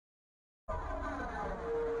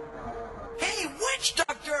Witch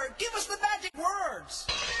doctor, give us the magic words.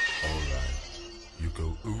 Alright, you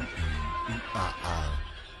go ooh ee, ooh ah ah,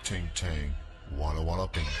 ting tang, walla walla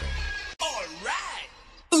bing bang. Alright.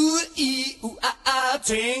 Ooh ee ooh ah ah,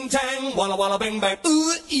 ting tang, walla walla bing bang.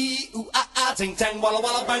 Ooh ee ooh ah ah, ting tang, walla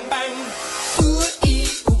walla bang bang. Ooh ee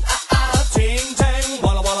ooh ah ah, ting tang,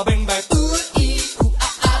 walla walla bing bang. Ooh ee ooh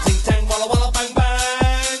ah ah, ting tang, walla walla bang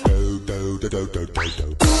bang. Do do do do do do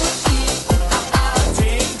do.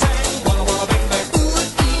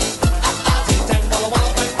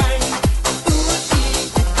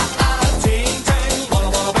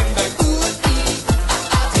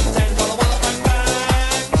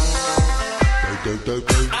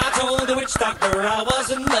 I told the witch doctor I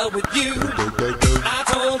was in love with you. I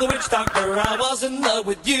told the witch doctor I was in love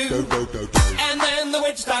with you. And then the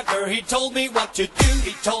witch doctor, he told me what to do.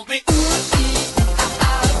 He told me, ooh,